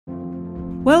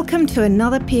Welcome to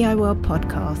another PI World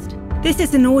podcast. This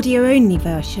is an audio-only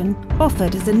version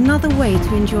offered as another way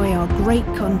to enjoy our great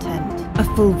content. A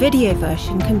full video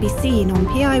version can be seen on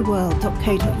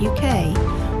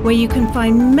piworld.co.uk, where you can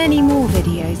find many more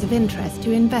videos of interest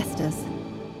to investors.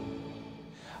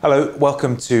 Hello,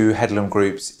 welcome to Headlam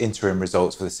Group's interim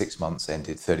results for the 6 months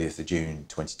ended 30th of June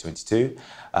 2022.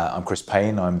 I'm Chris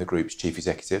Payne, I'm the group's Chief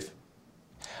Executive.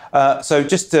 So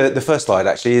just the first slide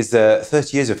actually is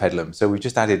 30 years of Headlam. So we've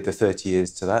just added the 30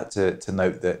 years to that to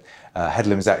note that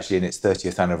Headlam is actually in its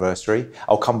 30th anniversary.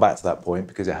 I'll come back to that point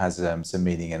because it has some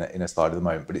meaning in a slide at the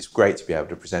moment, but it's great to be able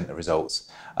to present the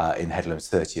results in Headlam's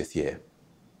 30th year.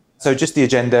 So just the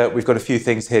agenda, we've got a few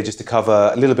things here just to cover,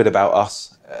 a little bit about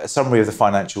us, a summary of the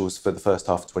financials for the first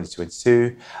half of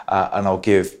 2022, and I'll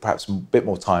give perhaps a bit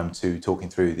more time to talking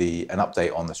through an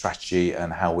update on the strategy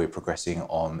and how we're progressing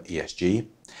on ESG.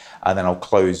 And then I'll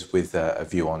close with a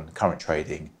view on current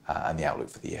trading and the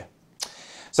outlook for the year.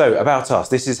 So about us,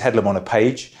 this is Headlam on a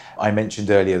page. I mentioned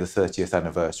earlier the 30th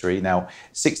anniversary. Now,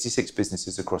 66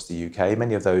 businesses across the UK.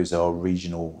 Many of those are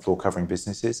regional floor covering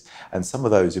businesses, and some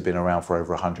of those have been around for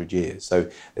over 100 years. So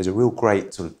there's a real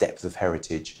great sort of depth of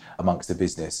heritage amongst the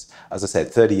business. As I said,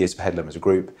 30 years for Headlam as a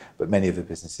group, but many of the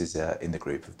businesses in the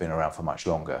group have been around for much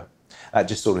longer. That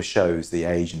just sort of shows the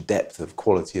age and depth of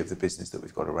quality of the business that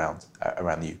we've got around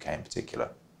the UK in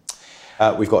particular.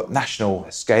 We've got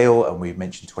national scale, and we've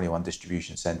mentioned 21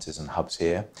 distribution centres and hubs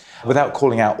here. Without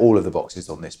calling out all of the boxes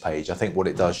on this page, I think what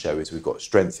it does show is we've got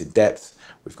strength in depth,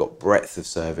 we've got breadth of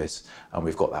service, and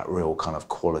we've got that real kind of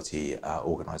quality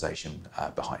organisation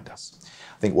behind us.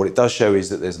 I think what it does show is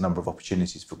that there's a number of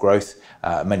opportunities for growth.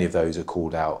 Many of those are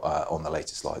called out on the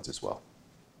later slides as well.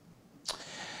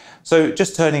 So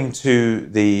just turning to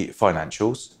the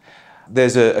financials,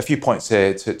 there's a few points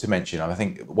here to mention. I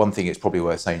think one thing it's probably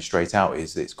worth saying straight out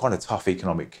is that it's quite a tough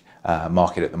economic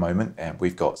market at the moment, and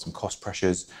we've got some cost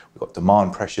pressures, we've got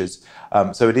demand pressures.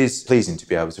 So it is pleasing to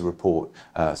be able to report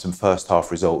some first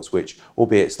half results, which,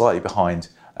 albeit slightly behind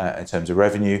in terms of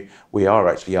revenue, we are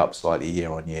actually up slightly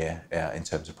year on year in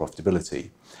terms of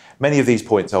profitability. Many of these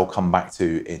points I'll come back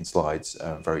to in slides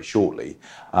very shortly,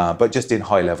 but just in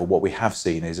high level, what we have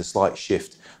seen is a slight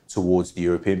shift towards the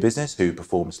European business, who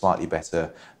perform slightly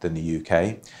better than the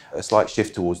UK, a slight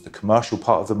shift towards the commercial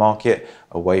part of the market,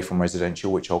 away from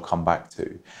residential, which I'll come back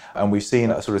to. And we've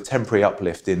seen a sort of temporary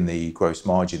uplift in the gross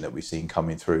margin that we've seen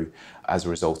coming through as a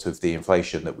result of the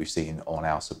inflation that we've seen on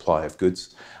our supply of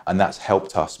goods. And that's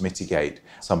helped us mitigate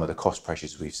some of the cost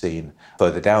pressures we've seen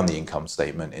further down the income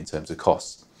statement in terms of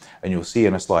costs. And you'll see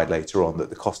in a slide later on that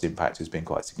the cost impact has been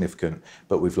quite significant,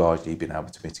 but we've largely been able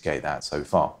to mitigate that so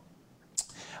far.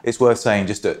 It's worth saying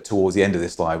just that towards the end of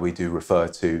this slide, we do refer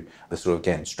to the sort of,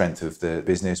 again, strength of the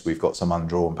business. We've got some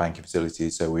undrawn banking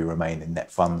facilities, so we remain in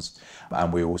net funds.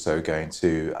 And we're also going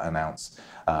to announce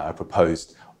a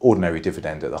proposed ordinary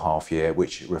dividend at the half year,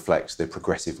 which reflects the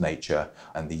progressive nature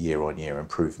and the year-on-year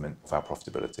improvement of our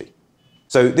profitability.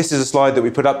 So this is a slide that we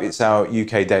put up. It's our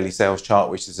UK daily sales chart,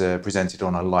 which is presented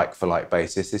on a like-for-like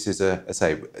basis. This is,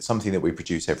 something that we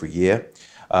produce every year.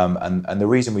 And the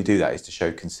reason we do that is to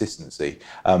show consistency.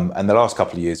 And the last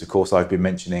couple of years, of course, I've been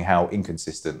mentioning how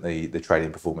inconsistent the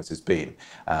trading performance has been,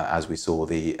 as we saw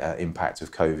the impact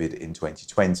of COVID in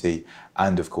 2020.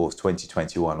 And of course,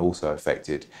 2021 also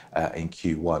affected in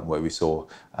Q1, where we saw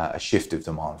a shift of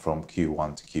demand from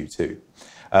Q1 to Q2.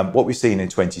 What we've seen in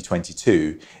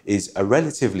 2022 is a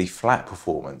relatively flat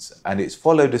performance, and it's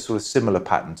followed a sort of similar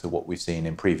pattern to what we've seen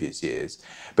in previous years,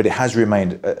 but it has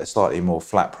remained a slightly more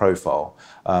flat profile.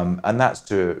 And that's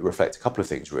to reflect a couple of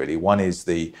things, really. One is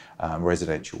the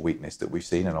residential weakness that we've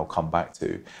seen, and I'll come back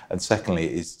to. And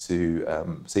secondly is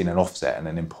to seen an offset and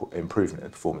an improvement in the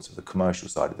performance of the commercial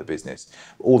side of the business.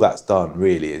 All that's done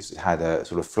really is had a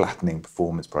sort of flattening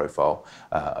performance profile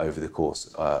over the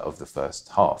course of the first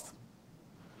half.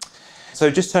 So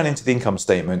just turning to the income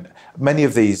statement, many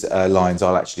of these lines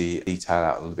I'll actually detail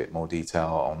out a little bit more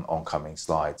detail on coming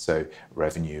slides. So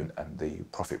revenue and the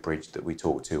profit bridge that we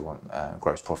talked to on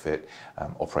gross profit,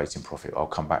 operating profit, I'll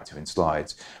come back to in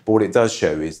slides. But what it does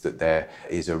show is that there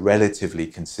is a relatively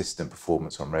consistent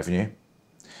performance on revenue,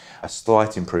 a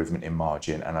slight improvement in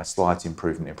margin, and a slight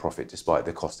improvement in profit despite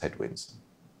the cost headwinds.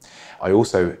 I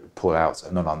also pull out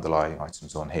non-underlying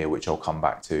items on here, which I'll come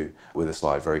back to with a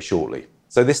slide very shortly.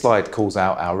 So this slide calls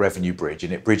out our revenue bridge,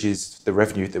 and it bridges the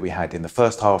revenue that we had in the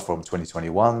first half from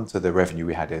 2021 to the revenue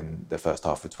we had in the first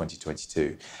half of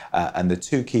 2022. And the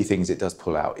two key things it does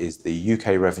pull out is the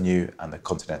UK revenue and the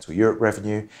continental Europe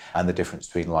revenue, and the difference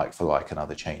between like-for-like and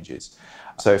other changes.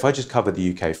 So if I just cover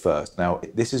the UK first, now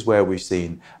this is where we've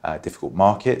seen difficult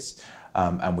markets.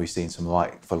 and we've seen some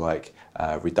like-for-like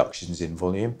reductions in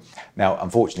volume. Now,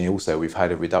 unfortunately, also we've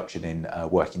had a reduction in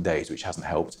working days, which hasn't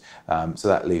helped. So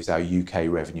that leaves our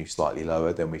UK revenue slightly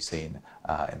lower than we've seen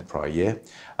in the prior year.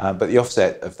 But the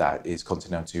offset of that is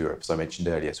continental Europe, as I mentioned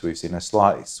earlier. So we've seen a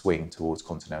slight swing towards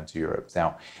continental Europe.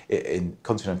 Now, in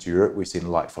continental Europe, we've seen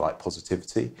like-for-like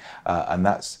positivity, and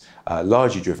that's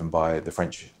largely driven by the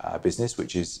French business,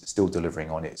 which is still delivering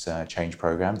on its change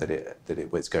program that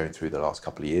it was going through the last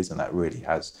couple of years, and that really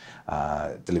has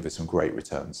delivered some great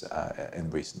returns in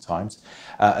recent times.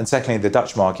 And secondly, the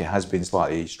Dutch market has been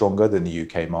slightly stronger than the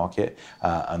UK market,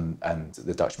 and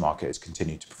the Dutch market has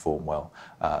continued to perform well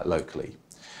locally.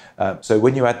 So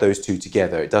when you add those two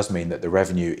together, it does mean that the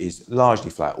revenue is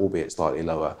largely flat, albeit slightly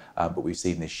lower, but we've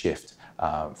seen this shift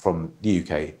from the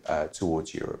UK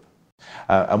towards Europe.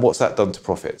 And what's that done to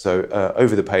profit? So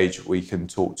over the page, we can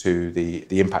talk to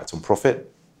the impact on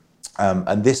profit.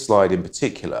 And this slide in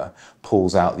particular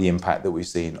pulls out the impact that we've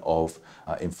seen of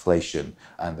inflation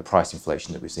and the price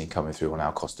inflation that we've seen coming through on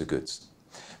our cost of goods.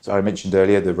 So I mentioned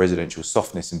earlier the residential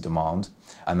softness in demand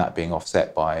and that being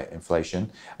offset by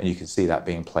inflation, and you can see that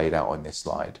being played out on this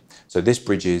slide. So this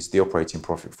bridges the operating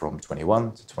profit from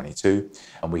 21 to 22,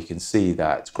 and we can see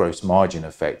that gross margin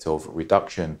effect of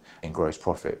reduction in gross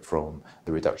profit from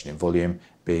the reduction in volume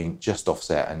being just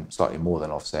offset and slightly more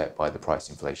than offset by the price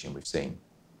inflation we've seen.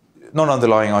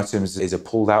 Non-underlying items is a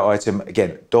pulled out item,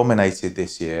 again, dominated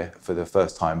this year for the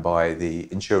first time by the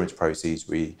insurance proceeds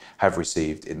we have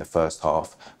received in the first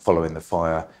half following the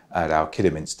fire at our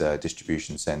Kidderminster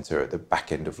distribution centre at the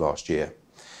back end of last year.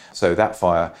 So that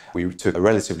fire, we took a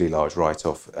relatively large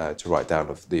write-off to write down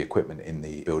of the equipment in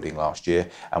the building last year,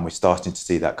 and we're starting to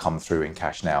see that come through in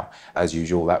cash now. As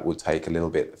usual, that will take a little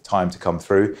bit of time to come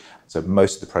through. So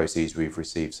most of the proceeds we've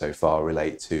received so far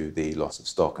relate to the loss of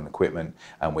stock and equipment,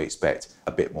 and we expect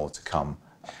a bit more to come.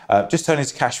 Just turning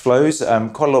to cash flows,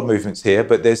 quite a lot of movements here,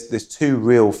 but there's two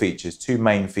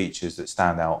main features that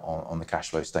stand out on the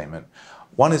cash flow statement.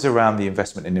 One is around the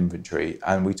investment in inventory,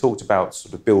 and we talked about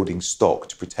sort of building stock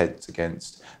to protect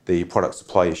against the product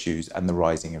supply issues and the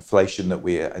rising inflation that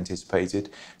we anticipated.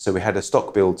 So we had a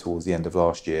stock build towards the end of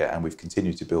last year, and we've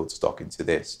continued to build stock into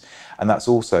this. And that's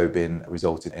also been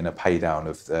resulted in a pay down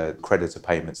of the creditor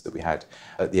payments that we had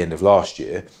at the end of last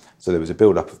year. So there was a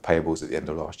build-up of payables at the end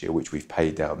of last year, which we've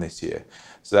paid down this year.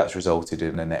 So that's resulted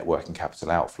in a net working capital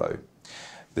outflow.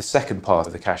 The second part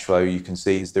of the cash flow you can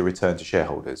see is the return to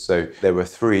shareholders. So there were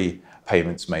 3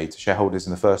 payments made to shareholders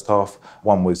in the first half.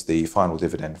 One was the final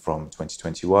dividend from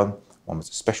 2021, one was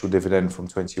a special dividend from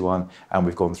 21, and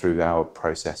we've gone through our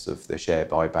process of the share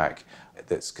buyback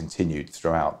that's continued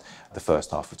throughout the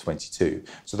first half of 22.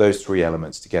 So those 3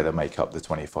 elements together make up the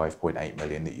 25.8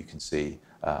 million that you can see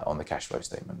on the cash flow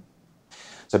statement.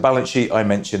 So balance sheet, I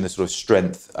mentioned the sort of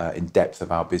strength in depth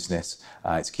of our business.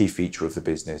 It's a key feature of the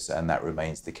business, and that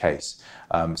remains the case.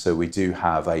 So we do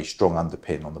have a strong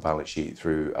underpin on the balance sheet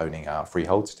through owning our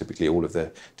freeholds. Typically all of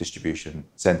the distribution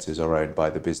centres are owned by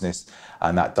the business,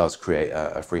 and that does create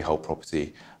a freehold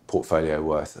property portfolio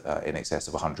worth in excess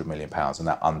of £100 million, and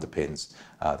that underpins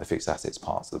the fixed assets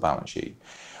parts of the balance sheet.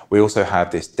 We also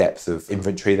have this depth of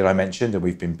inventory that I mentioned, and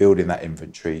we've been building that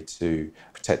inventory to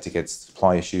protect against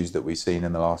supply issues that we've seen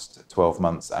in the last 12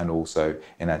 months, and also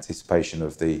in anticipation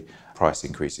of the price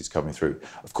increases coming through.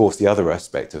 Of course, the other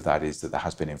aspect of that is that there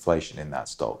has been inflation in that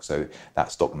stock. So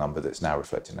that stock number that's now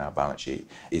reflected in our balance sheet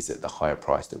is at the higher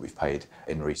price that we've paid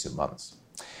in recent months.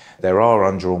 There are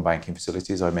undrawn banking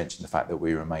facilities. I mentioned the fact that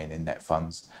we remain in net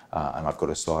funds, and I've got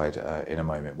a slide in a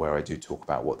moment where I do talk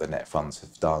about what the net funds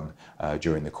have done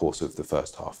during the course of the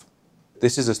first half.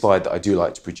 This is a slide that I do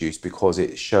like to produce because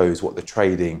it shows what the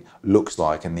trading looks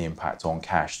like and the impact on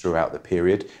cash throughout the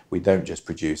period. We don't just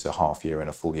produce a half year and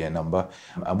a full year number.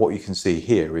 And what you can see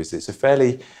here is it's a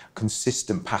fairly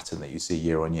consistent pattern that you see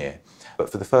year on year. But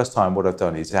for the first time, what I've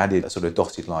done is added a sort of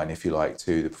dotted line, if you like,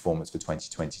 to the performance for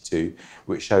 2022,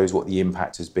 which shows what the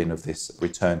impact has been of this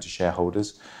return to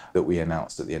shareholders that we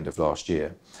announced at the end of last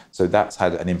year. So that's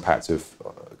had an impact of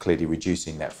clearly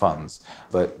reducing net funds,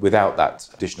 but without that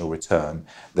additional return,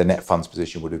 the net funds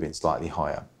position would have been slightly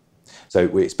higher. So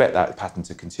we expect that pattern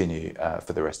to continue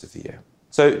for the rest of the year.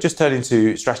 So just turning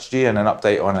to strategy and an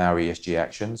update on our ESG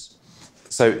actions.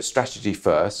 So strategy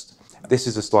first. This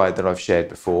is a slide that I've shared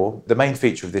before. The main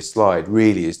feature of this slide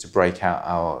really is to break out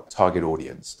our target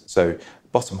audience. So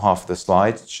bottom half of the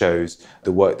slide shows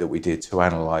the work that we did to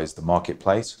analyse the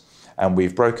marketplace, and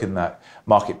we've broken that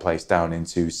marketplace down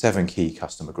into 7 key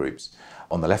customer groups.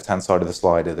 On the left-hand side of the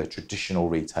slide are the traditional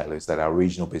retailers that our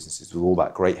regional businesses with all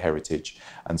that great heritage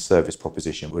and service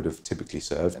proposition would have typically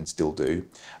served and still do.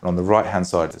 And on the right-hand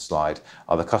side of the slide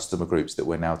are the customer groups that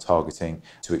we're now targeting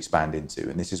to expand into.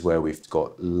 And this is where we've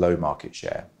got low market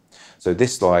share. So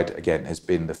this slide, again, has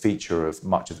been the feature of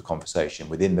much of the conversation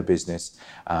within the business,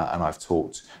 and I've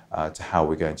talked to how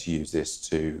we're going to use this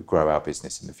to grow our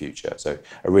business in the future. So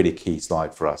a really key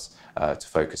slide for us to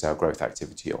focus our growth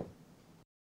activity on.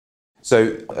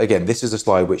 So again, this is a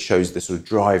slide which shows the sort of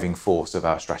driving force of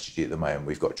our strategy at the moment.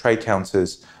 We've got trade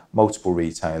counters, multiple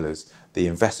retailers, the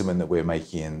investment that we're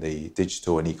making in the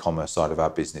digital and e-commerce side of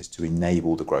our business to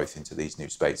enable the growth into these new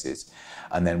spaces,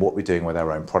 and then what we're doing with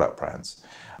our own product brands.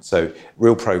 So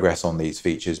real progress on these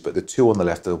features, but the two on the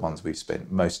left are the ones we've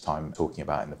spent most time talking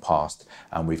about in the past,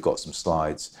 and we've got some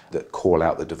slides that call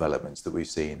out the developments that we've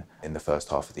seen in the first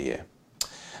half of the year.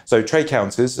 So trade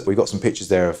counters, we've got some pictures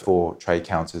there of 4 trade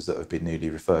counters that have been newly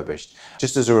refurbished.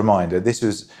 Just as a reminder, this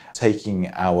was taking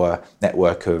our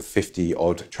network of 50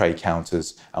 odd trade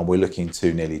counters, and we're looking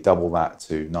to nearly double that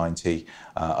to 90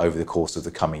 over the course of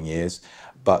the coming years.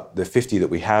 But the 50 that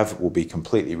we have will be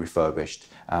completely refurbished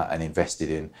and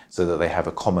invested in so that they have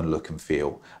a common look and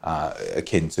feel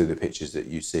akin to the pictures that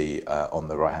you see on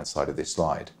the right-hand side of this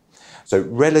slide. So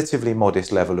relatively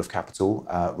modest level of capital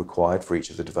required for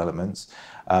each of the developments,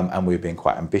 and we've been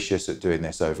quite ambitious at doing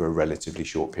this over a relatively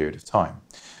short period of time.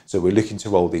 So we're looking to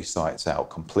roll these sites out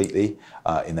completely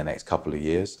in the next couple of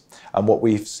years. And what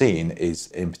we've seen is,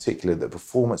 in particular, the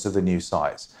performance of the new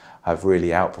sites have really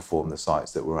outperformed the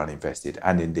sites that were uninvested,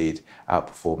 and indeed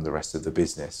outperformed the rest of the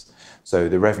business. So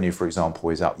the revenue, for example,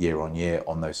 is up year on year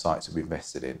on those sites that we've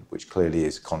invested in, which clearly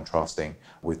is contrasting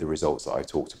with the results that I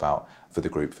talked about for the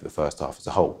group for the first half as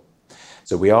a whole.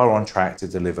 So we are on track to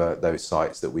deliver those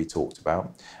sites that we talked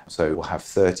about. So we'll have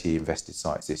 30 invested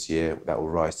sites this year. That will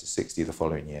rise to 60 the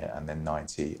following year, and then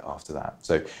 90 after that.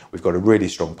 So we've got a really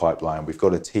strong pipeline. We've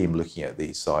got a team looking at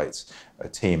these sites, a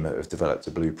team that have developed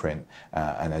a blueprint.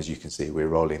 And as you can see, we're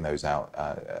rolling those out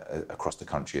across the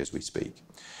country as we speak.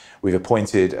 We've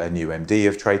appointed a new MD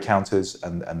of trade counters,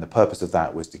 and the purpose of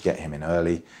that was to get him in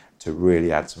early, to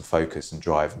really add some focus and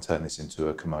drive and turn this into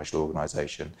a commercial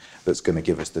organisation that's going to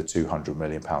give us the £200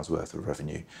 million worth of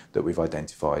revenue that we've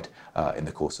identified in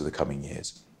the course of the coming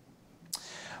years.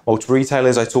 Multiple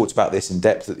retailers, I talked about this in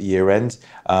depth at the year end,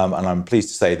 and I'm pleased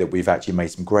to say that we've actually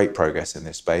made some great progress in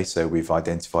this space. So we've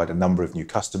identified a number of new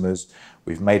customers,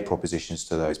 we've made propositions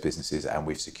to those businesses, and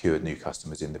we've secured new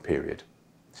customers in the period.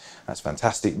 That's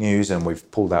fantastic news, and we've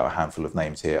pulled out a handful of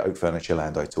names here. Oak Furniture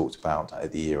Land I talked about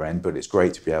at the year end, but it's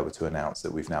great to be able to announce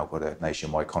that we've now got a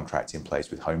nationwide contract in place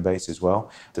with Homebase as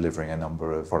well, delivering a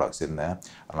number of products in there.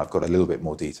 And I've got a little bit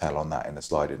more detail on that in the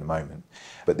slide in a moment.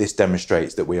 But this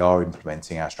demonstrates that we are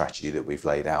implementing our strategy that we've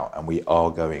laid out, and we are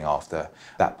going after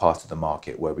that part of the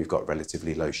market where we've got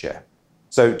relatively low share.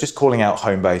 So just calling out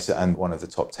Homebase and one of the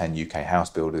top 10 UK house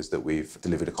builders that we've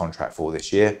delivered a contract for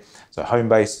this year. So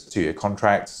Homebase, 2-year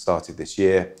contract, started this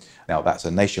year. Now that's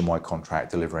a nationwide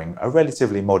contract delivering a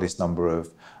relatively modest number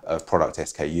of product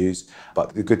SKUs.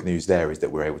 But the good news there is that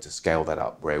we're able to scale that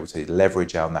up. We're able to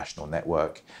leverage our national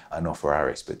network and offer our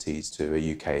expertise to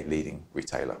a UK leading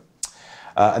retailer.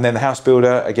 And then the house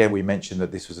builder, again, we mentioned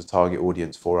that this was a target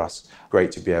audience for us.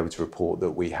 Great to be able to report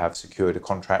that we have secured a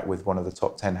contract with one of the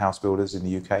top 10 house builders in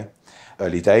the UK.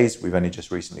 Early days, we've only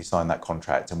just recently signed that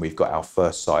contract, and we've got our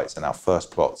first sites and our first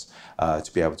plots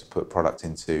to be able to put product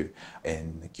into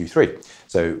in Q3.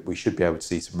 So we should be able to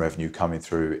see some revenue coming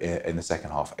through in the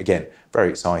second half. Again, very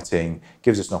exciting,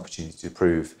 gives us an opportunity to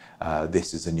prove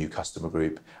this is a new customer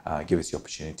group, give us the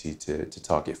opportunity to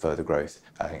target further growth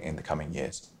in the coming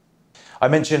years. I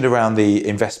mentioned around the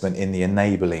investment in the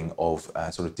enabling of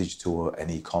sort of digital and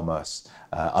e-commerce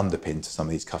underpin to some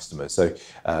of these customers. So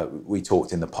we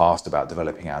talked in the past about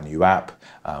developing our new app,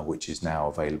 which is now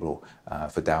available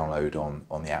for download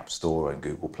on the App Store and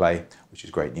Google Play, which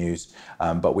is great news.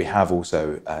 But we have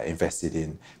also invested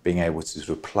in being able to sort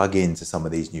of plug into some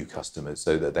of these new customers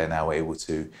so that they're now able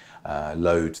to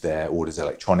load their orders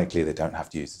electronically. They don't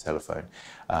have to use the telephone.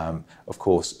 Of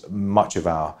course, much of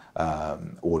our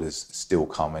orders still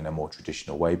come in a more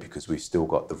traditional way because we've still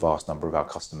got the vast number of our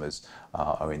customers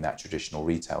are in that traditional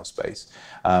retail space.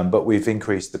 But we've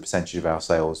increased the percentage of our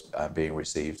sales being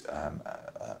received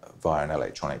via an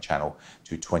electronic channel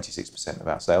to 26% of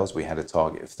our sales. We had a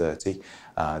target of 30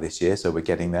 this year, so we're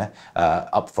getting there,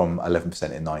 up from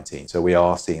 11% in 19. So we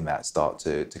are seeing that start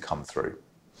to come through.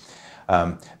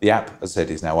 The app, as I said,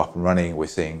 is now up and running. We're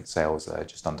seeing sales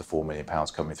just under £4 million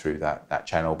coming through that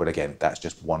channel. But again, that's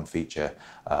just one feature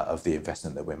of the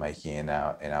investment that we're making in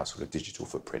our sort of digital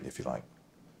footprint, if you like.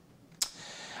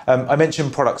 I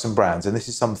mentioned products and brands, and this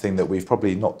is something that we've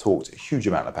probably not talked a huge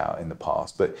amount about in the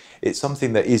past, but it's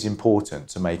something that is important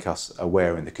to make us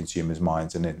aware in the consumer's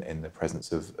minds and in the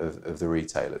presence of the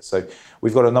retailers. So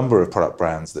we've got a number of product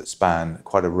brands that span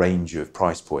quite a range of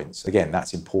price points. Again,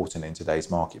 that's important in today's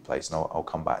marketplace, and I'll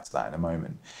come back to that in a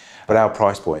moment. But our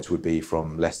price points would be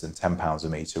from less than £10 a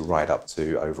metre right up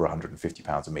to over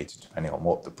 £150 a metre, depending on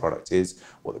what the product is,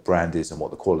 what the brand is, and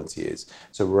what the quality is.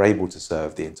 So we're able to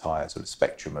serve the entire sort of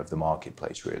spectrum of the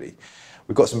marketplace, really.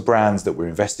 We've got some brands that we're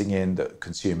investing in that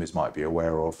consumers might be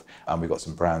aware of, and we've got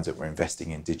some brands that we're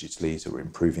investing in digitally, so we're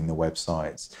improving the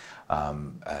websites,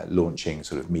 launching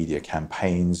sort of media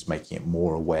campaigns, making it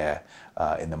more aware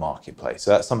in the marketplace.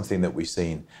 So that's something that we've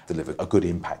seen deliver a good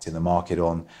impact in the market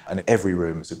on, and Every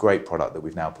Room is a great product that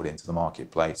we've now put into the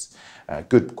marketplace,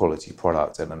 good quality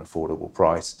product at an affordable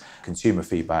price. Consumer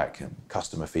feedback and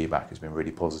customer feedback has been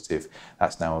really positive.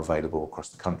 That's now available across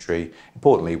the country.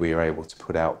 Importantly, we are able to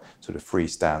put out sort of free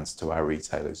stands to our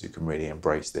retailers who can really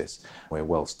embrace this. We're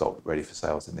well stocked, ready for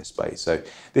sales in this space. So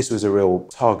this was a real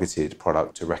targeted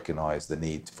product to recognise the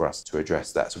need for us to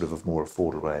address that sort of more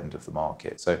affordable end of the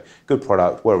market. So good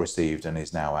product, well received, and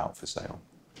is now out for sale.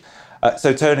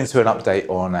 So turning to an update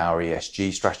on our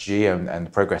ESG strategy and the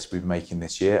progress we've been making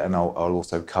this year, and I'll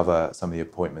also cover some of the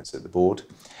appointments at the board.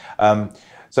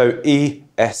 So E,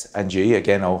 S and G,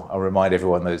 again, I'll remind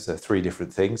everyone those are three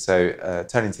different things. So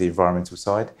turning to the environmental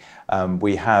side,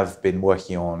 we have been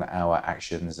working on our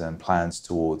actions and plans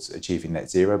towards achieving net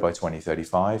zero by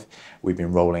 2035. We've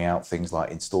been rolling out things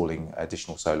like installing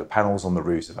additional solar panels on the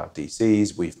roofs of our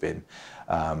DCs. We've been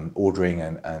ordering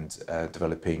and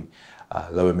developing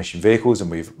low emission vehicles, and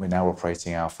we're now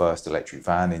operating our first electric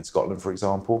van in Scotland, for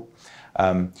example.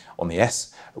 On the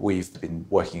S, we've been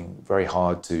working very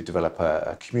hard to develop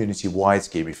a community-wide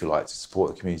scheme, if you like, to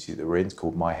support the community that we're in,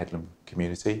 called My Headlam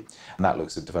Community. And that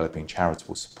looks at developing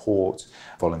charitable support,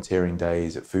 volunteering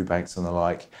days at food banks and the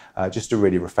like, just to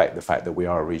really reflect the fact that we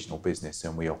are a regional business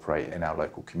and we operate in our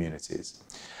local communities.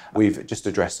 We've just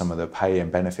addressed some of the pay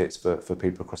and benefits for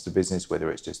people across the business,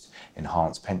 whether it's just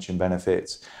enhanced pension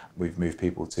benefits. We've moved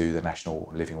people to the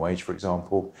national living wage, for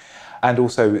example. And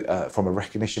also from a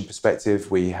recognition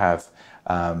perspective, we have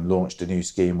launched a new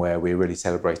scheme where we're really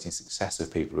celebrating success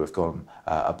of people who have gone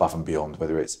above and beyond,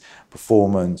 whether it's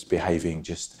performance, behaving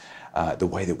just the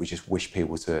way that we just wish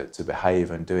people to behave,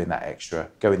 and doing that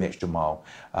going the extra mile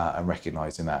and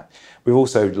recognising that. We've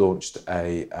also launched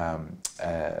a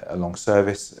long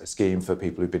service scheme for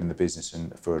people who've been in the business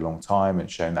for a long time and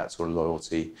shown that sort of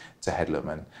loyalty to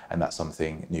Headlam, and that's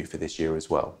something new for this year as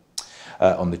well.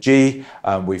 On the G,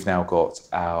 we've now got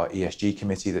our ESG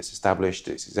committee that's established.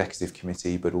 It's executive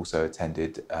committee, but also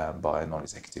attended by a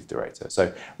non-executive director.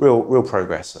 So real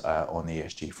progress on the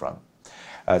ESG front.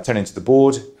 Turning to the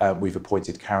board, we've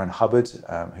appointed Karen Hubbard,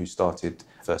 who started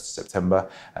 1st of September.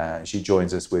 She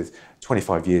joins us with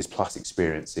 25 years plus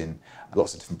experience in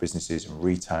lots of different businesses and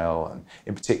retail, and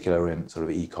in particular in sort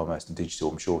of e-commerce and digital.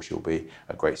 I'm sure she'll be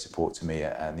a great support to me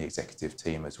and the executive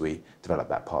team as we develop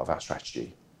that part of our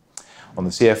strategy. On the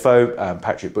CFO,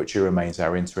 Patrick Butcher remains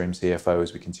our interim CFO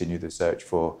as we continue the search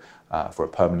for a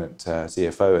permanent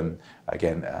CFO, and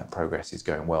again, progress is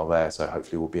going well there. So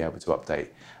hopefully we'll be able to update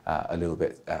a little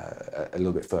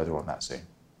bit further on that soon.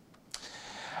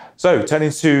 So turning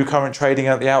to current trading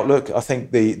and the outlook, I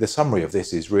think the summary of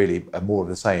this is really more of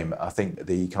the same. I think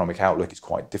the economic outlook is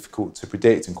quite difficult to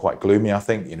predict and quite gloomy. I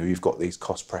think you've got these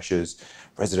cost pressures,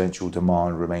 residential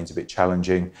demand remains a bit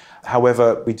challenging.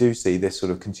 However, we do see this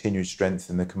sort of continued strength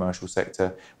in the commercial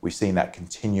sector. We've seen that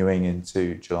continuing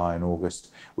into July and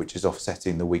August, which is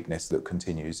offsetting the weakness that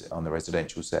continues on the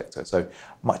residential sector. So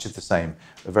much of the same,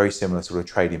 a very similar sort of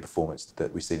trading performance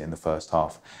that we've seen in the first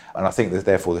half. And I think that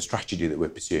therefore the strategy that we're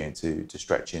pursuing to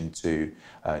stretch into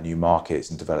new markets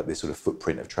and develop this sort of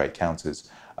footprint of trade counters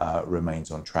remains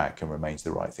on track and remains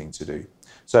the right thing to do.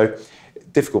 So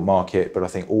difficult market, but I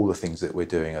think all the things that we're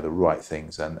doing are the right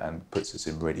things and puts us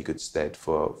in really good stead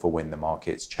for when the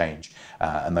markets change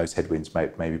and those headwinds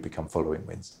maybe become following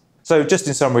winds. So just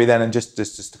in summary then, and just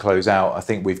to close out, I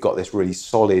think we've got this really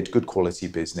solid, good quality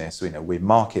business. We're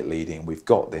market leading. We've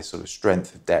got this sort of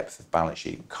strength of depth of balance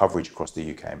sheet and coverage across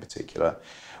the UK in particular.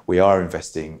 We are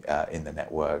investing in the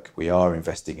network. We are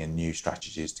investing in new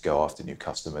strategies to go after new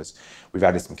customers. We've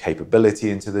added some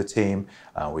capability into the team.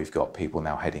 We've got people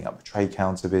now heading up the trade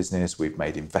counter business. We've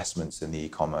made investments in the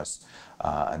e-commerce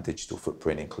and digital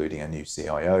footprint, including a new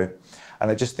CIO. And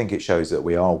I just think it shows that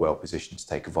we are well positioned to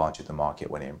take advantage of the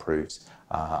market when it improves.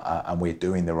 And we're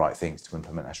doing the right things to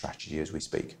implement our strategy as we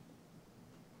speak.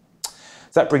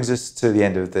 So that brings us to the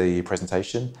end of the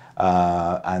presentation,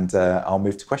 and I'll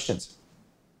move to questions.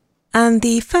 And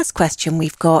the first question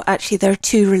we've got, actually there are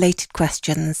two related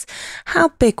questions. How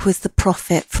big was the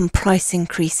profit from price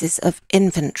increases of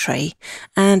inventory?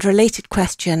 And related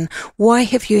question, why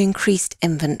have you increased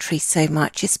inventory so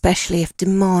much, especially if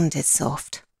demand is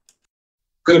soft?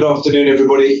 Good afternoon,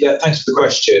 everybody. Yeah, thanks for the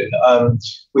question.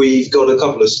 We've got a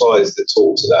couple of slides that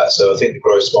talk to that. So I think the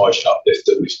gross margin uplift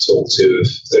that we've talked to of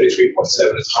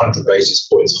 33.7 is 100 basis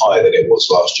points higher than it was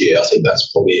last year. I think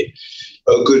that's probably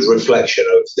a good reflection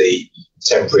of the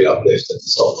temporary uplift and the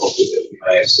stock profit that we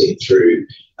may have seen through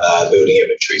building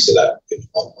inventory. So that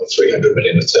on 300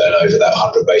 million of turnover, that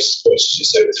 100 basis points is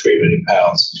just over £3 million.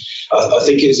 I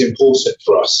think it is important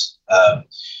for us,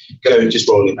 just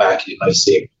rolling back, it may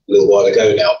seem a little while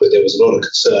ago now, but there was a lot of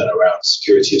concern around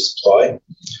security of supply.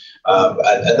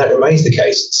 And that remains the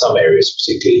case in some areas,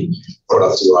 particularly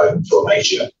products arriving from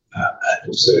Asia. And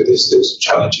also there's still some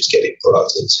challenges getting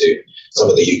product into some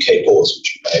of the UK ports,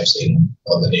 which you may have seen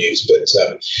on the news. But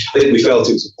I think we felt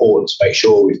it was important to make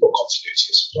sure we've got continuity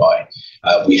of supply.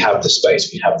 We have the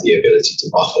space, we have the ability to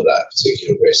buffer that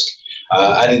particular risk.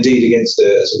 And indeed, against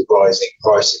the sort of rising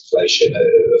price inflation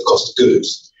of cost of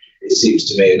goods, it seems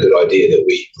to me a good idea that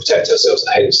we protect ourselves,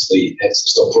 hence the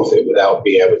stock profit. Without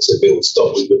being able to build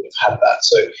stock, we wouldn't have had that.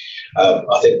 So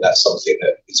I think that's something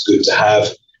that it's good to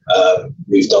have.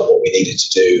 We've done what we needed to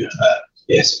do.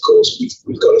 Yes, of course,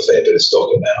 we've got a fair bit of stock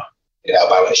in our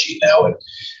balance sheet now,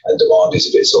 and demand is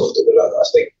a bit softer. But I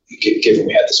think given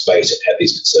we had the space and had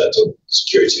these concerns on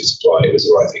security of supply, it was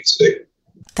the right thing to do.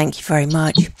 Thank you very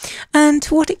much. And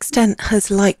to what extent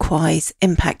has Likewise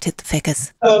impacted the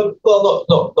figures? Well,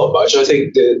 not much. I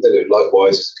think that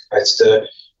Likewise is a competitor.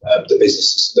 The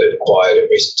businesses that they've acquired in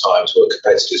recent times were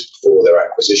competitors before their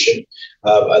acquisition,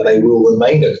 and they will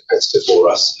remain a competitor for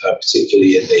us,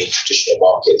 particularly in the traditional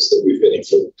markets that we've been in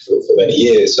for many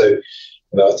years. So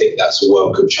I think that's a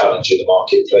welcome challenge in the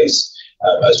marketplace.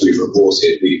 As we've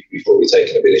reported, we've probably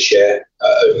taken a bit of share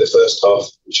over the first half,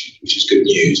 which is good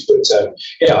news. But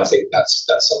I think that's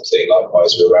something.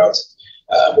 Likewise, we're around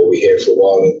what we hear for a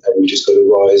while, and we've just got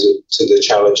to rise to the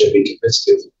challenge and be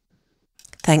competitive.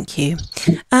 Thank you.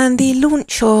 And the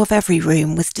launch of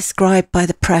Everyroom was described by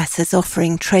the press as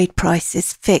offering trade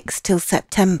prices fixed till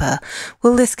September.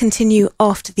 Will this continue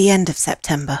after the end of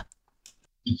September?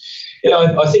 Yeah,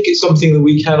 I think it's something that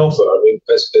we can offer. I mean,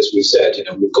 as we said,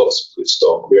 we've got some good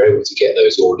stock. We're able to get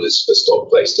those orders for stock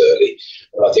placed early.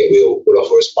 And I think we'll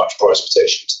offer as much price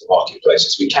protection to the marketplace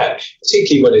as we can,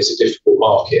 particularly when it's a difficult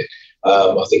market.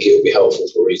 I think it will be helpful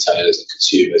for retailers and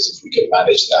consumers if we can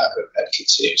manage that and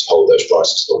continue to hold those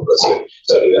prices longer. So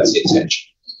certainly that's the intention.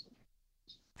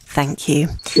 Thank you.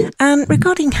 And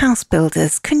regarding house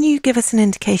builders, can you give us an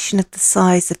indication of the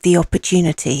size of the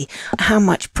opportunity? How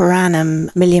much per annum,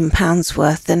 £1 million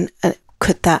worth, and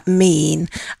could that mean?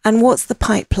 And what's the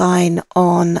pipeline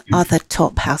on other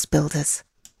top house builders?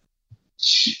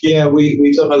 Yeah,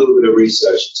 we've done a little bit of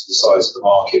research into the size of the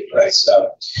marketplace.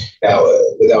 Now,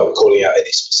 without calling out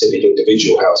any specific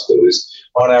individual house builders,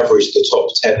 on average, the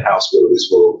top 10 house builders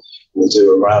will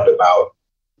do around about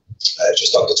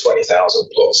just under 20,000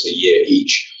 plots a year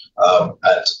each. And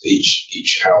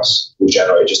each house will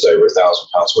generate just over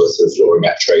 £1,000 worth of flooring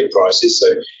at trade prices. So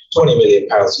 £20 million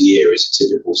a year is a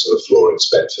typical sort of flooring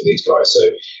spend for these guys.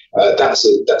 So that's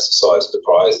the size of the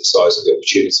prize, the size of the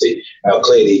opportunity. Now,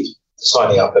 clearly,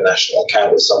 signing up a national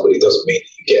account with somebody doesn't mean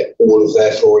that you get all of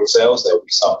their flooring sales. There will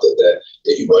be some that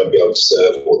you won't be able to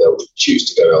serve, or they'll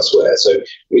choose to go elsewhere. So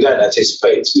we don't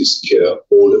anticipate to secure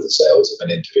all of the sales of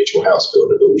an individual house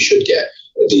builder, but we should get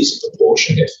a decent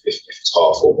proportion. If it's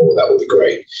half or more, that would be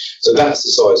great. So that's the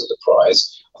size of the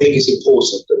prize. I think it's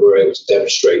important that we're able to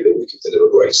demonstrate that we can deliver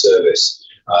great service.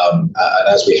 And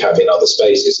as we have in other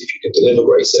spaces, if you can deliver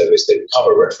great service, then become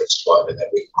a reference client, and then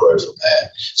we can grow from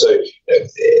there. So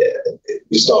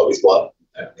we start with one.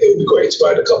 It would be great to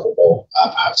add a couple more,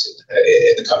 perhaps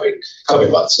in the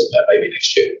coming months and maybe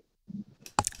next year.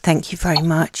 Thank you very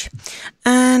much.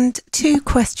 And two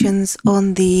questions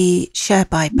on the share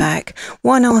buyback.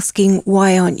 One asking,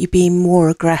 why aren't you being more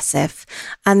aggressive?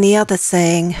 And the other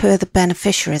saying, who are the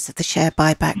beneficiaries of the share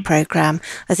buyback programme,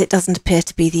 as it doesn't appear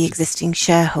to be the existing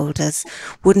shareholders?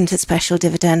 Wouldn't a special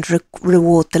dividend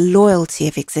reward the loyalty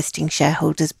of existing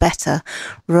shareholders better,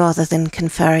 rather than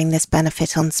conferring this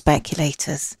benefit on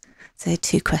speculators? So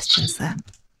two questions there.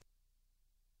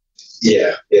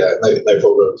 Yeah, no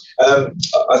problem.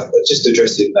 Just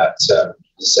addressing that the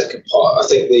second part, I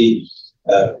think the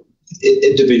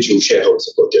individual shareholders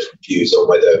have got different views on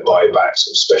whether buybacks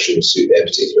or specials suit their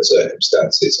particular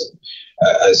circumstances.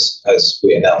 And as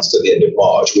we announced at the end of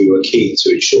March, we were keen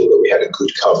to ensure that we had a good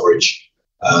coverage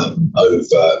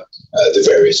over the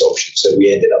various options. So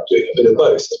we ended up doing a bit of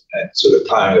both and sort of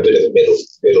playing a bit of a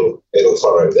middle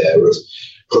furrow there of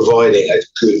providing a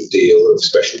good deal of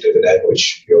special dividend,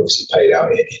 which we obviously paid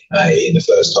out in May in the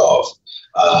first half.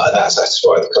 And that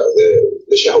satisfied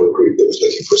the shareholder group that was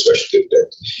looking for a special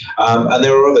dividend. And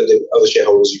there are other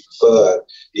shareholders who prefer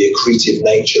the accretive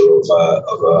nature of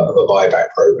a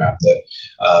buyback program that,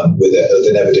 with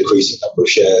an ever decreasing number of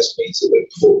shares, means that the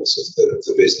performance of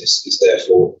the business is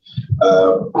therefore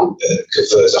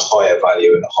confers a higher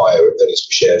value and a higher earnings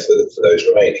per share for those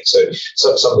remaining. So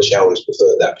some of the shareholders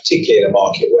prefer that, particularly in a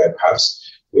market where perhaps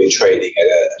we're trading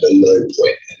at a low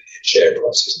point in share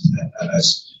prices, and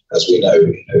as we know,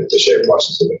 the share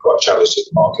prices have been quite challenged in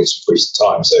the markets for recent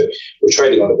time. So we're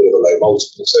trading on a bit of a low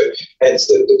multiple. So hence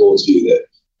the board's view that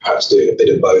perhaps doing a bit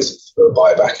of both, a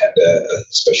buyback and a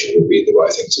special, would be the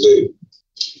right thing to do.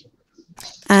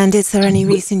 And is there any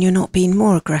reason you're not being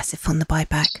more aggressive on the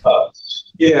buyback?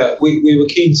 Yeah, we were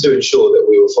keen to ensure that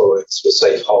we were following the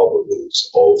safe harbour rules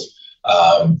of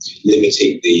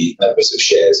limiting the numbers of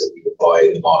shares that we would buy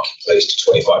in the marketplace to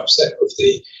 25% of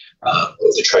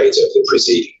the trades of the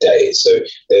preceding day. So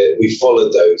we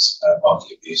followed those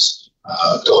market abuse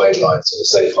guidelines and the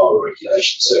safe harbour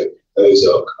regulations. So those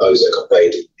are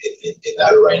conveyed in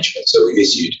that arrangement. So we've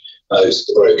issued those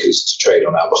to the brokers to trade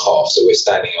on our behalf. So we're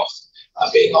standing off,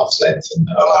 being arm's length, and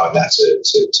allowing that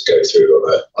to go through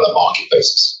on a market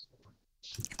basis.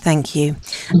 Thank you.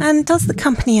 And does the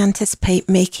company anticipate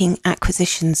making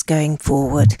acquisitions going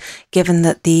forward, given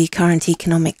that the current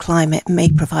economic climate may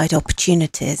provide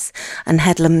opportunities and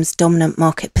Headlam's dominant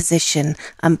market position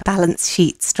and balance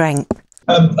sheet strength?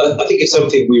 I think it's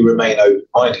something we remain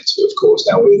open-minded to, of course.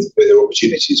 Now, whether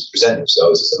opportunities present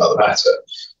themselves is another matter.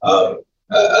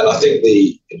 And I think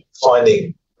the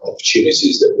finding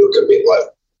opportunities that look a bit like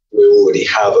we already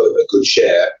have a good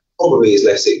share probably is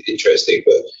less interesting,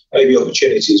 but maybe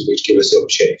opportunities which give us the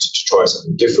opportunity to try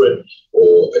something different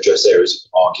or address areas of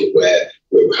the market where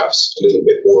we're perhaps a little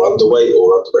bit more underweight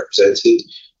or underrepresented.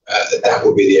 That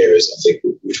would be the areas, I think,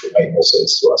 which would make more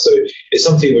sense to us. So it's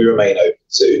something we remain open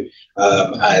to.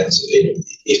 And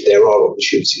if there are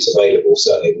opportunities available,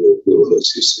 certainly we will look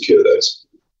to secure those.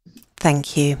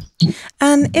 Thank you.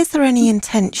 And is there any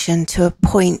intention to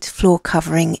appoint floor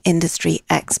covering industry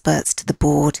experts to the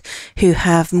board who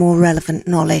have more relevant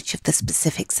knowledge of the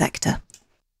specific sector?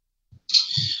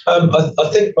 I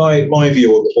think my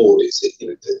view on the board is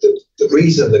that the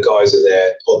reason the guys are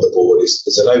there on the board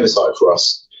is an oversight for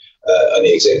us and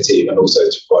the exec team, and also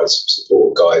to provide some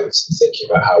support, guidance, and thinking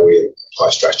about how we apply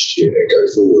strategy and go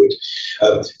forward.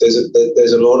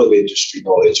 There's a lot of industry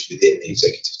knowledge within the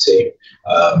executive team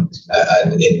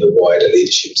and in the wider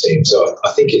leadership team. So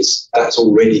I think that's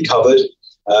already covered.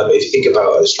 If you think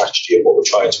about a strategy and what we're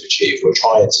trying to achieve, we're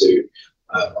trying to,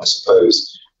 I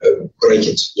suppose, break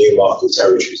into new market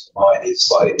territories. Mine is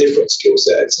slightly different skill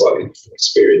set, slightly different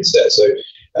experience there. So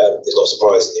it's not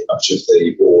surprisingly much of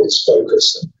the board's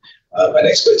focus and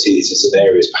expertise is in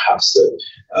areas perhaps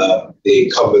that the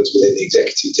incumbents within the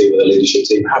executive team and the leadership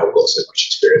team haven't got so much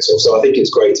experience of. So I think it's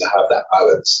great to have that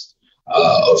balance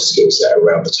of skill set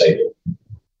around the table.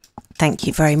 Thank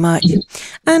you very much.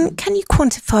 And can you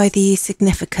quantify the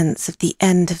significance of the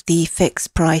end of the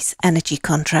fixed price energy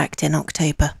contract in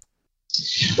October?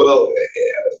 Well,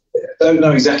 I don't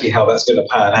know exactly how that's going to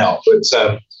pan out,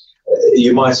 but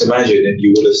you might imagine, and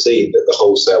you will have seen, that the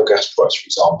wholesale gas price, for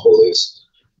example,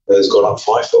 has gone up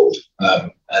fivefold. And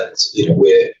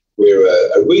we're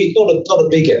not a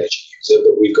big energy user,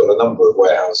 but we've got a number of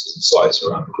warehouses and sites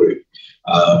around the group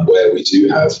where we do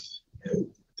have,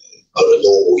 on a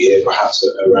normal year, perhaps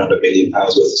around £1 million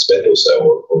worth of spend or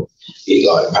so on heat,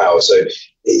 light and power. So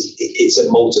it's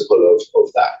a multiple of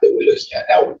that we're looking at.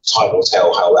 Now, time will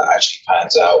tell how that actually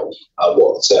pans out and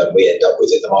what we end up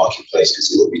with in the marketplace,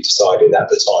 because it will be decided at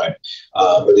the time.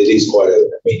 But it is quite a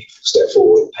meaningful step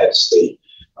forward, hence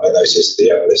I noticed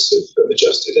the analysts have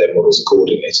adjusted their models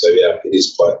accordingly. So yeah, it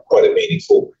is quite a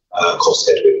meaningful cost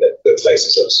headwind that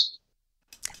faces us.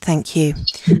 Thank you.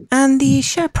 And the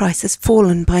share price has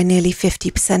fallen by nearly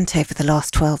 50% over the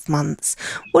last 12 months.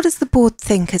 What does the board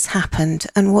think has happened,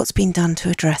 and what's been done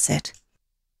to address it?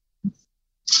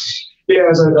 Yeah,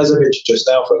 as I mentioned just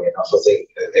now, funny enough, I think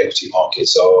the equity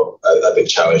markets are a bit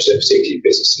challenged, and particularly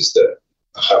businesses that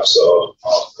perhaps are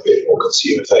a bit more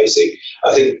consumer facing.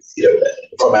 I think,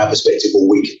 from our perspective, all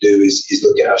we can do is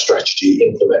look at our strategy,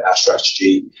 implement our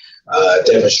strategy,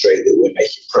 demonstrate that we're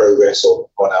making progress on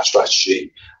our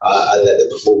strategy, and let the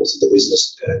performance of the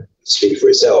business speak for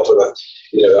itself. And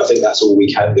I think that's all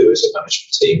we can do as a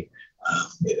management team.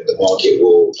 The market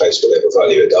will place whatever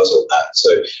value it does on that.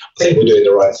 So I think we're doing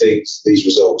the right things. These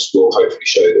results will hopefully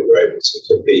show that we're able to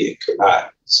compete and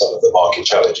combat some of the market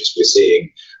challenges we're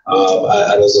seeing.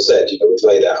 And as I said, we've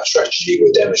laid out a strategy,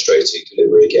 we're demonstrating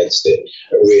delivery against it.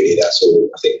 And really, that's all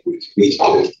I think we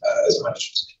can do as a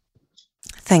management team.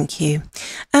 Thank you.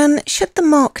 And should the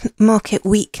market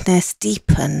weakness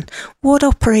deepen, what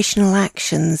operational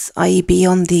actions, i.e.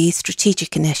 beyond the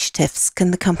strategic initiatives,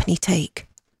 can the company take?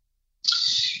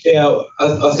 Yeah,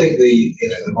 I think the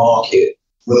market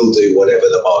will do whatever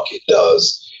the market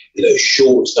does.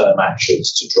 Short-term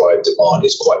actions to drive demand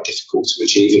is quite difficult to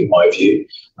achieve, in my view.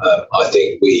 I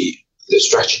think the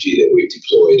strategy that we've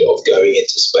deployed of going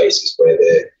into spaces where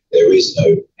there is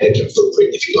no headroom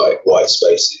footprint, if you like, white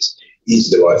spaces,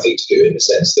 is the right thing to do in the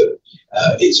sense that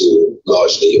it's all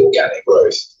largely organic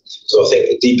growth. So I think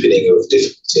the deepening of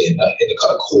difficulty in the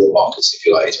kind of core markets, if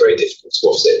you like, is very difficult to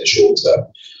offset in the short term.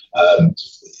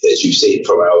 As you've seen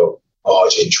from our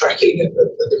margin tracking and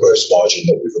the gross margin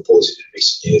that we've reported in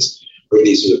recent years,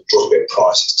 really sort of dropping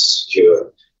prices to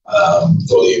secure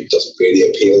volume doesn't really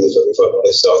appeal, if I'm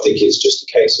honest. So I think it's just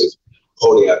a case of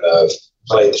holding our nerve,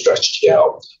 playing the strategy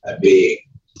out, and being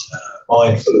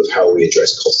mindful of how we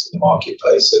address costs in the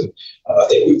marketplace. And I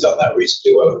think we've done that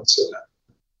reasonably well until now.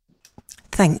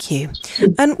 Thank you.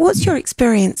 And what's your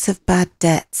experience of bad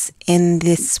debts in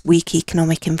this weak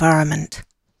economic environment?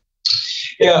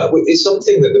 Yeah, it's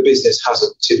something that the business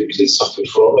hasn't typically suffered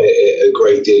from a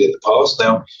great deal in the past.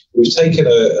 Now, we've taken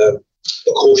a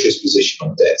cautious position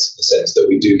on debts in the sense that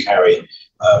we do carry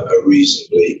a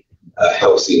reasonably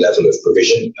healthy level of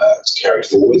provision to carry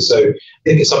forward. So I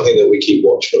think it's something that we keep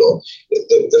watchful on.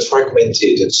 The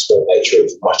fragmented and small nature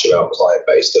of much of our client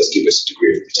base does give us a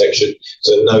degree of protection.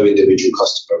 So no individual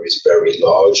customer is very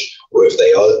large, or if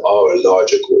they are a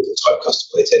larger corporate type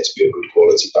customer, they tend to be a good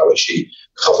quality balance sheet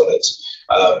covenant.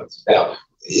 Now,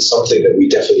 it's something that we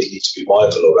definitely need to be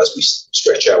mindful of as we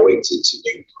stretch our wings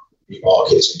into new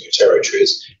markets and new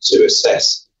territories to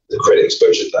assess the credit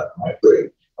exposure that might bring.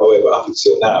 However, up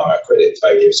until now, our credit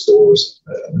failure scores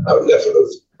and our level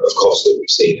of cost that we've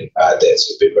seen in bad debts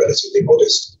have been relatively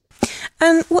modest.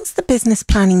 And what's the business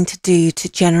planning to do to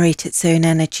generate its own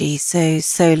energy? So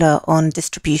solar on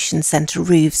distribution centre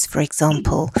roofs, for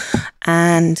example,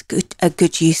 and a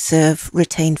good use of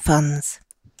retained funds?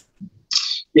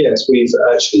 Yes, we've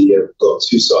actually got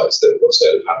 2 sites that have got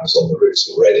solar panels on the roofs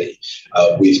already.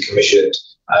 We've commissioned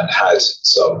and had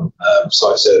some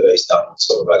site surveys done on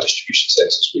some of our distribution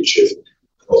centres, which have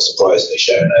not surprisingly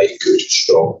shown a good,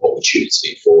 strong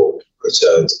opportunity for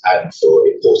returns and for,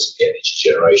 importantly, energy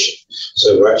generation.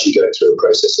 So we're actually going through a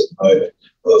process at the moment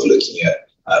of looking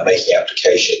at making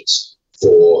applications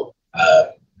for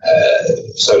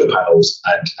solar panels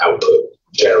and output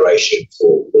generation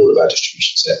for all of our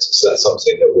distribution centres. So that's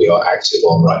something that we are active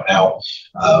on right now.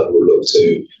 We'll look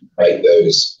to make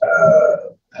those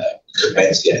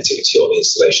commence the activity on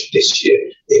installation this year.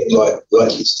 It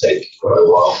likely to take quite a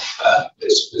while.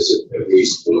 There's a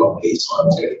reasonable long lead time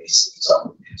to get these things up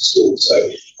and installed. So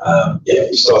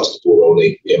we started the ball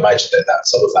rolling. We imagine that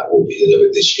some of that will be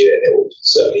delivered this year, and it will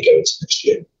certainly go into next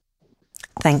year.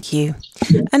 Thank you.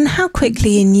 And how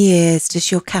quickly in years does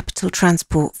your capital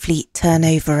transport fleet turn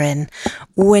over in?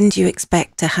 When do you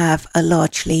expect to have a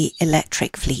largely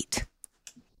electric fleet?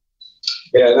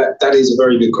 Yeah, that is a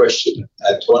very good question.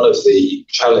 And one of the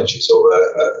challenges of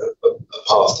a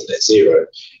path to net zero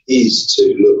is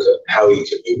to look at how you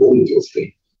can move all of your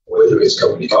fleet, whether it's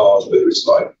company cars, whether it's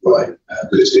light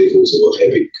goods vehicles, or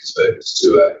heavy converters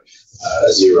to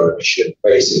a zero emission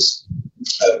basis.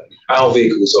 Our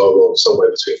vehicles are on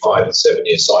somewhere between 5 and 7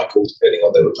 year cycle, depending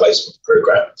on the replacement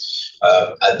program.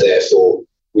 And therefore,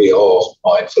 we are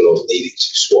mindful of needing to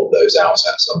swap those out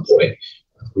at some point.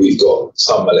 We've got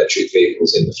some electric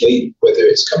vehicles in the fleet, whether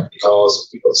it's company cars.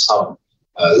 We've got some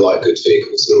light goods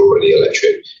vehicles that are already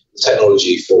electric. The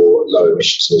technology for low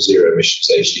emissions or zero emissions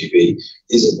HGV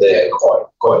isn't there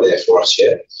quite there for us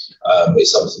yet.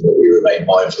 It's something that we remain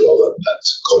mindful of and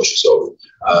conscious of,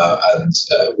 and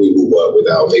we will work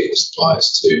with our vehicle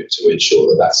suppliers to ensure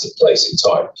that that's in place in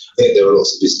time. I think there are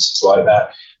lots of businesses like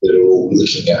that are all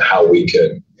looking at how we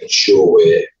can ensure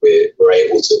we're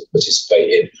able to participate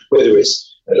in, whether it's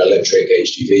an electric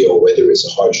HGV or whether it's a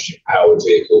hydrogen-powered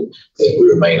vehicle. I think we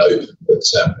remain open, but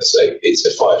as I say, it's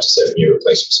a 5 to 7 year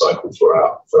replacement cycle for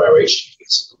our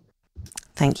HGVs.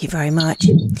 Thank you very much.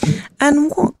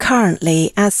 And what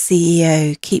currently, as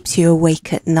CEO, keeps you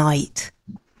awake at night?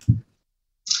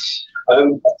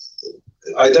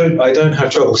 I don't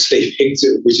have trouble sleeping,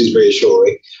 which is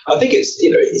reassuring. I think it's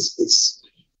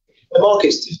the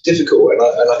market's difficult, and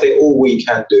I think all we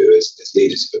can do as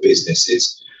leaders of a business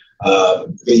is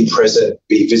be present,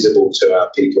 be visible to our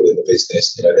people in the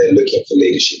business. They're looking for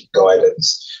leadership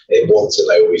guidance. They want to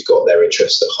know we've got their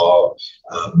interests at heart,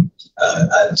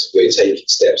 and we're taking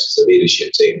steps as a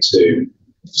leadership team to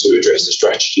address the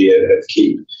strategy and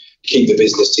keep the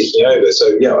business ticking over.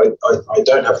 So I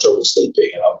don't have trouble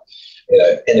sleeping, and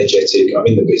I'm energetic. I'm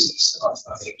in the business, and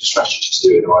I think the strategy is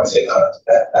doing the right thing.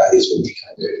 That is what we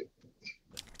can do.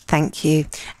 Thank you.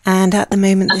 And at the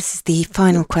moment, this is the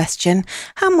final question.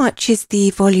 How much is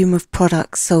the volume of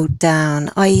products sold down,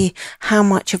 i.e. how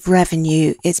much of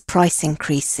revenue is price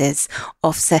increases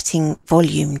offsetting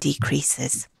volume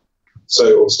decreases?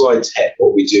 So on slide 10,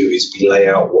 what we do is we lay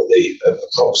out what the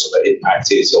approximate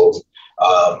impact is of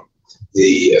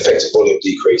the effect of volume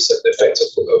decrease and the effect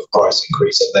of price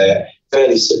increase. And they're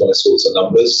fairly similar sorts of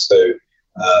numbers. So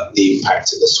the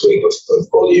impact of the swing of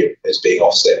volume as being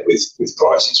offset with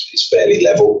price is fairly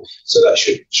level. So that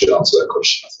should answer that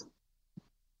question, I think.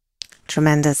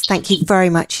 Tremendous. Thank you very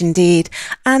much indeed.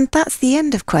 And that's the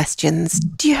end of questions.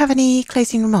 Do you have any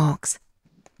closing remarks?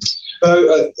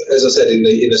 As I said in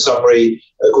the summary,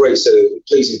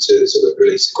 pleasing to sort of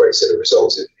release a great set of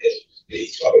results in the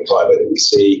climate that we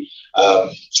see.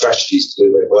 Strategies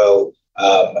delivering well.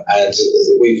 And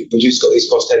we've just got these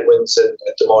cost headwinds and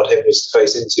demand headwinds to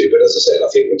face into. But as I said, I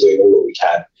think we're doing all that we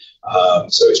can.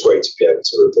 So it's great to be able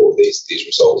to report these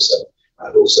results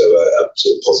and also a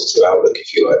sort of positive outlook,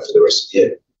 if you like, for the rest of the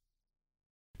year.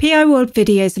 PI World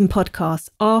videos and podcasts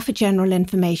are for general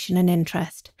information and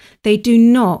interest. They do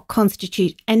not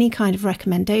constitute any kind of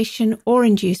recommendation or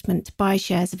inducement to buy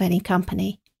shares of any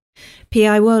company.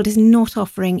 PI World is not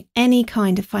offering any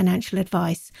kind of financial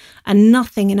advice, and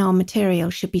nothing in our material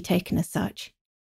should be taken as such.